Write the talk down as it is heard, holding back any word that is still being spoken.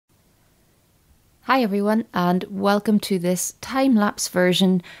Hi everyone, and welcome to this time-lapse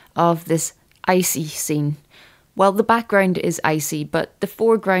version of this icy scene. Well, the background is icy, but the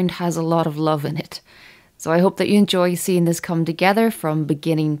foreground has a lot of love in it. So I hope that you enjoy seeing this come together from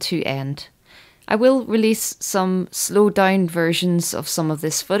beginning to end. I will release some slowed down versions of some of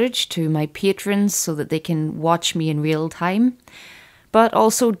this footage to my patrons so that they can watch me in real time. But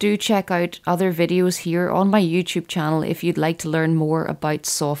also do check out other videos here on my YouTube channel if you'd like to learn more about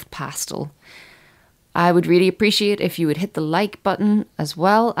soft pastel. I would really appreciate if you would hit the like button as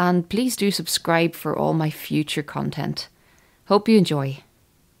well, and please do subscribe for all my future content. Hope you enjoy.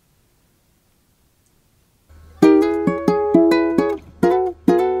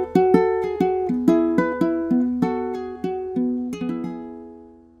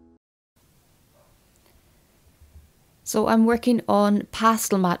 So I'm working on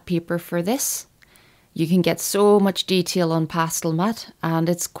Pastelmat paper for this. You can get so much detail on Pastelmat, and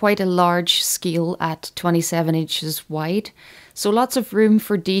it's quite a large scale at 27 inches wide, so lots of room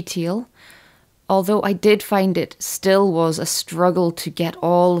for detail. Although I did find it still was a struggle to get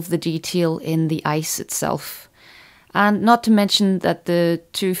all of the detail in the ice itself. And not to mention that the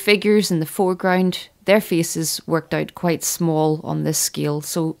two figures in the foreground, their faces worked out quite small on this scale,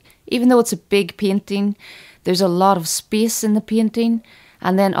 so even though it's a big painting, there's a lot of space in the painting,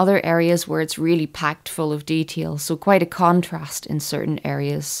 and then other areas where it's really packed full of detail, so quite a contrast in certain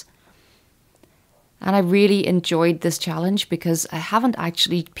areas. And I really enjoyed this challenge because I haven't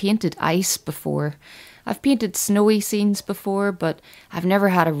actually painted ice before. I've painted snowy scenes before, but I've never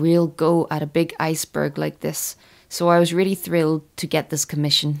had a real go at a big iceberg like this, so I was really thrilled to get this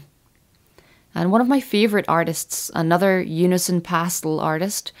commission. And one of my favourite artists, another Unison pastel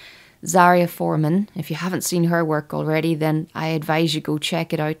artist, Zaria Foreman. If you haven't seen her work already, then I advise you go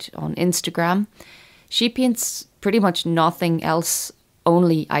check it out on Instagram. She paints pretty much nothing else,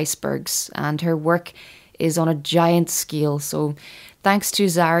 only icebergs, and her work is on a giant scale. So thanks to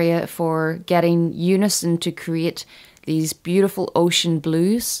Zaria for getting Unison to create these beautiful ocean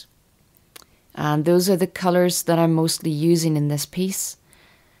blues. And those are the colours that I'm mostly using in this piece.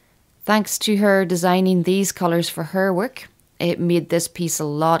 Thanks to her designing these colours for her work, it made this piece a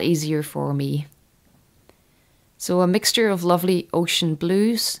lot easier for me. So a mixture of lovely ocean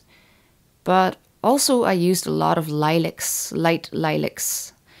blues, but also I used a lot of lilacs, light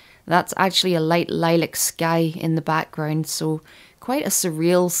lilacs. That's actually a light lilac sky in the background, so quite a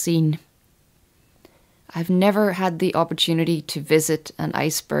surreal scene. I've never had the opportunity to visit an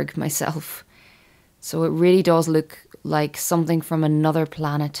iceberg myself, so it really does look like something from another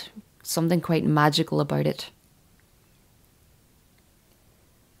planet, something quite magical about it.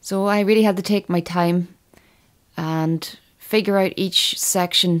 So I really had to take my time and figure out each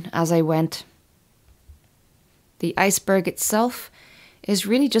section as I went. The iceberg itself is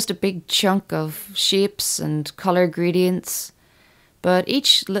really just a big chunk of shapes and colour gradients, but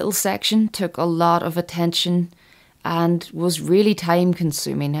each little section took a lot of attention and was really time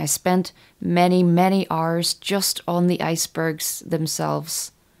consuming. I spent many hours just on the icebergs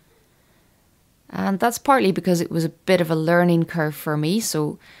themselves. And that's partly because it was a bit of a learning curve for me,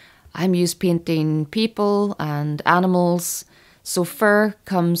 so I'm used painting people and animals, so fur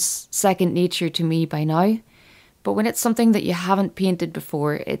comes second nature to me by now. But when it's something that you haven't painted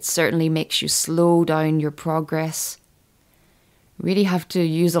before, it certainly makes you slow down your progress. Really have to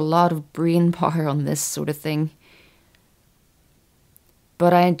use a lot of brain power on this sort of thing.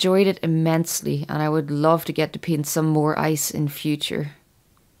 But I enjoyed it immensely, and I would love to get to paint some more ice in future.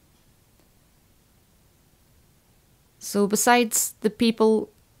 So besides the people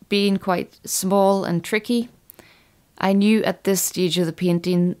being quite small and tricky, I knew at this stage of the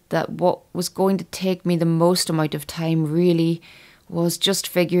painting that what was going to take me the most amount of time really was just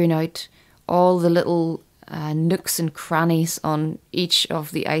figuring out all the little nooks and crannies on each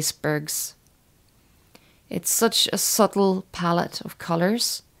of the icebergs. It's such a subtle palette of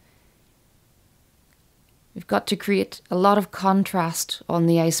colours. We've got to create a lot of contrast on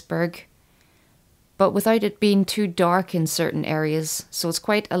the iceberg, but without it being too dark in certain areas, so it's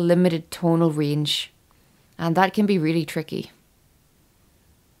quite a limited tonal range, and that can be really tricky.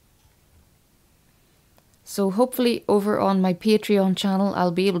 So hopefully over on my Patreon channel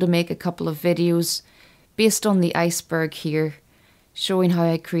I'll be able to make a couple of videos based on the iceberg here, showing how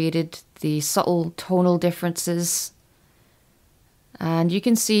I created the subtle tonal differences. And you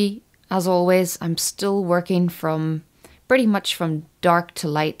can see, as always, I'm still working from pretty much from dark to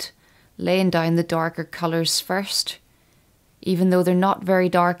light, laying down the darker colours first, even though they're not very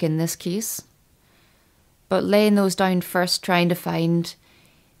dark in this case. But laying those down first, trying to find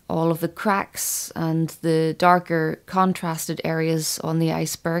all of the cracks and the darker contrasted areas on the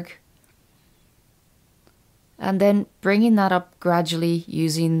iceberg. And then bringing that up gradually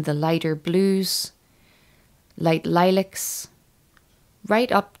using the lighter blues, light lilacs,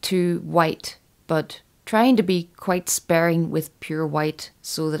 right up to white, but trying to be quite sparing with pure white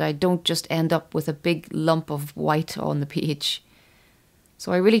so that I don't just end up with a big lump of white on the page.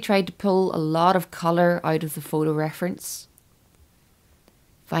 So I really tried to pull a lot of colour out of the photo reference.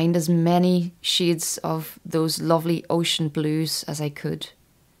 Find as many shades of those lovely ocean blues as I could.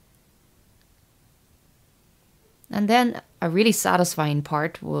 And then a really satisfying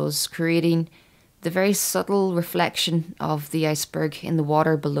part was creating the very subtle reflection of the iceberg in the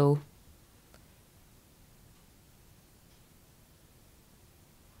water below.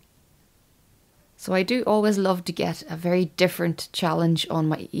 So I do always love to get a very different challenge on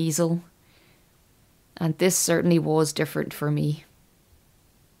my easel, and this certainly was different for me.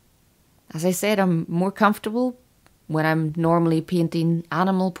 As I said, I'm more comfortable when I'm normally painting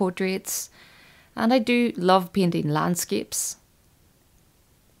animal portraits, and I do love painting landscapes.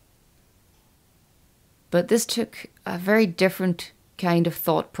 But this took a very different kind of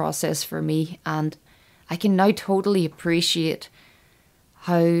thought process for me, and I can now totally appreciate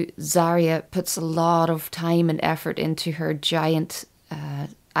how Zaria puts a lot of time and effort into her giant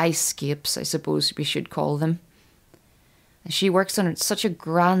icescapes, I suppose we should call them. She works on such a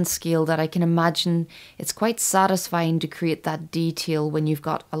grand scale that I can imagine it's quite satisfying to create that detail when you've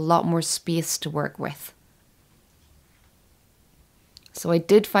got a lot more space to work with. So I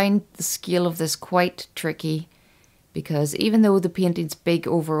did find the scale of this quite tricky, because even though the painting's big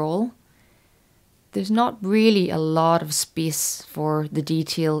overall, there's not really a lot of space for the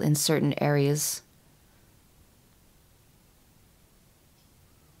detail in certain areas.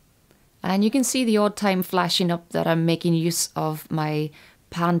 And you can see the odd time flashing up that I'm making use of my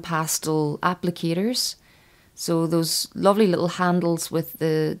pan pastel applicators. So those lovely little handles with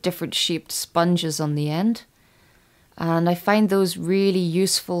the different shaped sponges on the end. And I find those really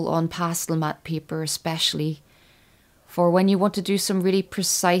useful on Pastelmat paper, especially for when you want to do some really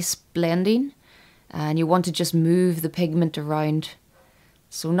precise blending and you want to just move the pigment around.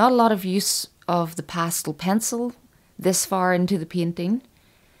 So not a lot of use of the pastel pencil this far into the painting.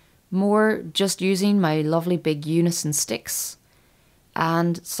 More just using my lovely big Unison sticks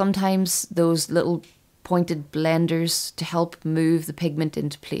and sometimes those little pointed blenders to help move the pigment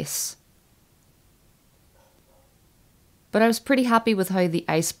into place. But I was pretty happy with how the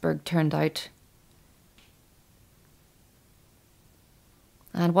iceberg turned out.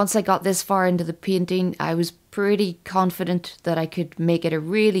 And once I got this far into the painting, I was pretty confident that I could make it a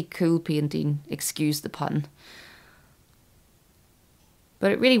really cool painting, excuse the pun.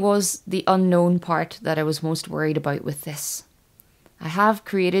 But it really was the unknown part that I was most worried about with this. I have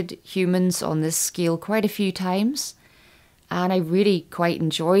created humans on this scale quite a few times, and I really quite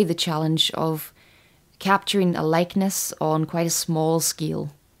enjoy the challenge of capturing a likeness on quite a small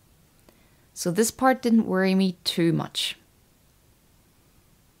scale. So this part didn't worry me too much.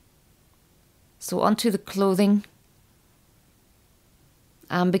 So onto the clothing.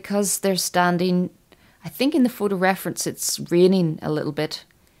 And because they're standing, I think in the photo reference it's raining a little bit,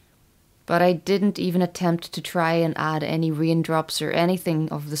 but I didn't even attempt to try and add any raindrops or anything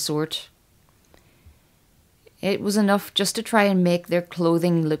of the sort. It was enough just to try and make their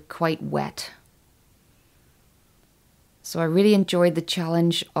clothing look quite wet. So I really enjoyed the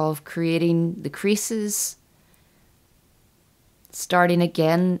challenge of creating the creases, starting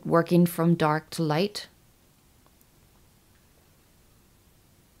again, working from dark to light,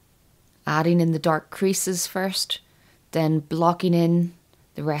 adding in the dark creases first, then blocking in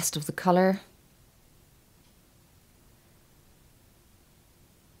the rest of the colour.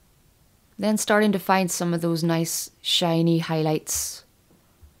 Then starting to find some of those nice shiny highlights.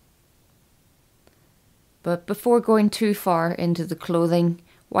 But before going too far into the clothing,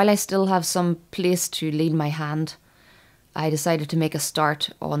 while I still have some place to lean my hand, I decided to make a start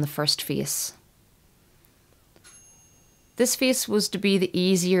on the first face. This face was to be the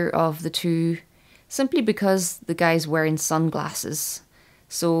easier of the two, simply because the guy's wearing sunglasses.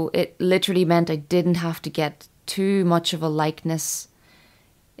 So it literally meant I didn't have to get too much of a likeness.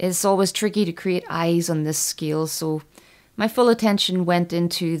 It's always tricky to create eyes on this scale, so my full attention went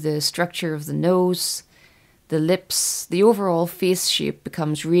into the structure of the nose, the lips. The overall face shape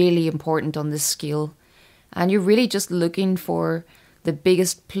becomes really important on this scale. And you're really just looking for the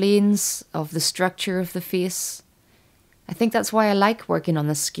biggest planes of the structure of the face. I think that's why I like working on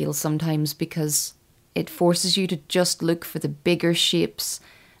this scale sometimes, because it forces you to just look for the bigger shapes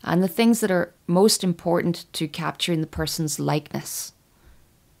and the things that are most important to capturing the person's likeness.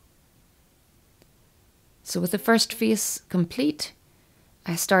 So with the first face complete,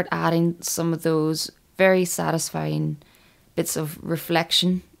 I start adding some of those very satisfying bits of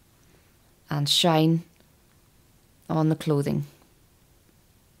reflection and shine on the clothing.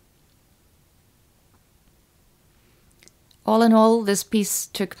 All in all, this piece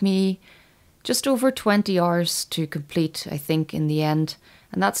took me just over 20 hours to complete, I think, in the end.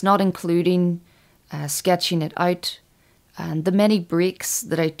 And that's not including sketching it out and the many breaks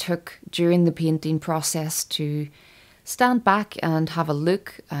that I took during the painting process to stand back and have a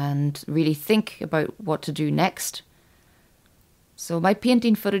look and really think about what to do next. So my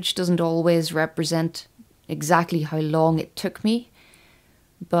painting footage doesn't always represent exactly how long it took me,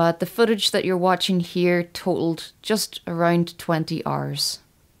 but the footage that you're watching here totaled just around 20 hours.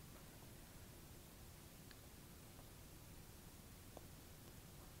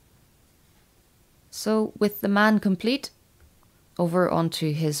 So with the man complete, over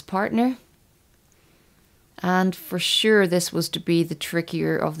onto his partner. And for sure this was to be the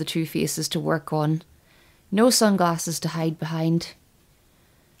trickier of the two faces to work on. No sunglasses to hide behind.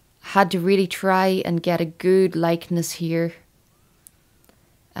 Had to really try and get a good likeness here.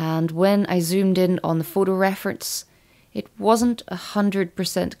 And when I zoomed in on the photo reference, it wasn't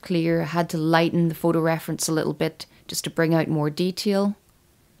 100% clear. I had to lighten the photo reference a little bit just to bring out more detail.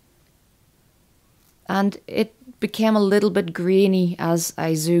 And it became a little bit grainy as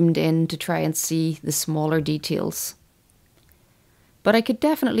I zoomed in to try and see the smaller details. But I could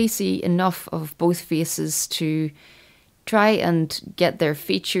definitely see enough of both faces to try and get their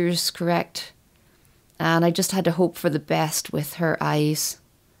features correct. And I just had to hope for the best with her eyes.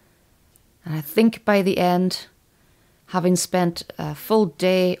 And I think by the end, having spent a full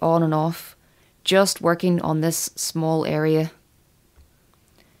day on and off just working on this small area,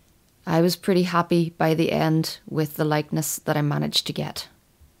 I was pretty happy by the end with the likeness that I managed to get.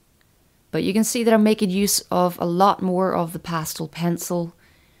 But you can see that I'm making use of a lot more of the pastel pencil,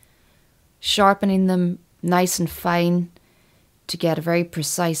 sharpening them nice and fine to get a very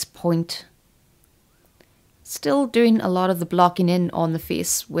precise point. Still doing a lot of the blocking in on the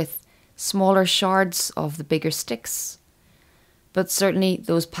face with smaller shards of the bigger sticks, but certainly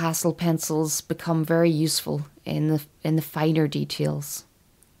those pastel pencils become very useful in the finer details.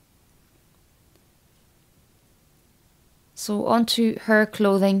 So onto her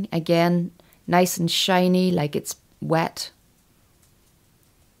clothing again, nice and shiny like it's wet.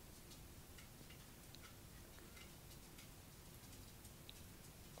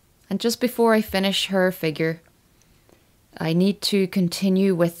 And just before I finish her figure, I need to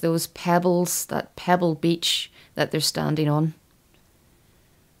continue with those pebbles, that pebble beach that they're standing on.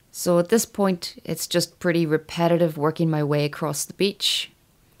 So at this point, it's just pretty repetitive working my way across the beach,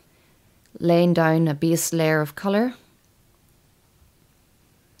 laying down a base layer of colour.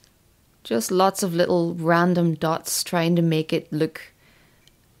 Just lots of little random dots trying to make it look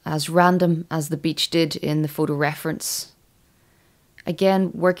as random as the beach did in the photo reference.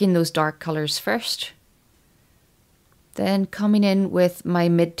 Again, working those dark colours first. Then coming in with my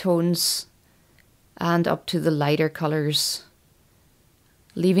mid-tones and up to the lighter colours.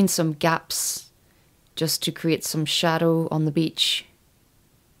 Leaving some gaps just to create some shadow on the beach.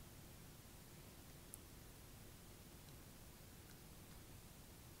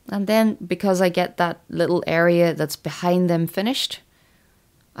 And then, because I get that little area that's behind them finished,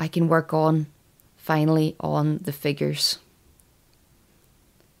 I can work on, finally, on the figures.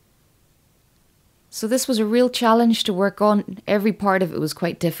 So this was a real challenge to work on. Every part of it was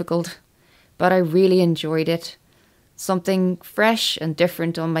quite difficult, but I really enjoyed it. Something fresh and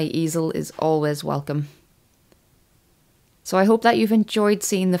different on my easel is always welcome. So I hope that you've enjoyed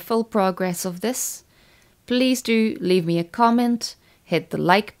seeing the full progress of this. Please do leave me a comment, hit the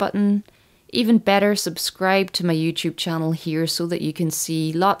like button, even better, subscribe to my YouTube channel here so that you can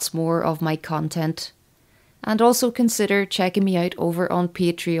see lots more of my content. And also consider checking me out over on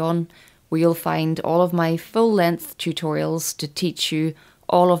Patreon, where you'll find all of my full-length tutorials to teach you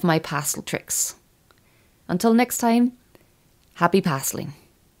all of my pastel tricks. Until next time, happy pasteling.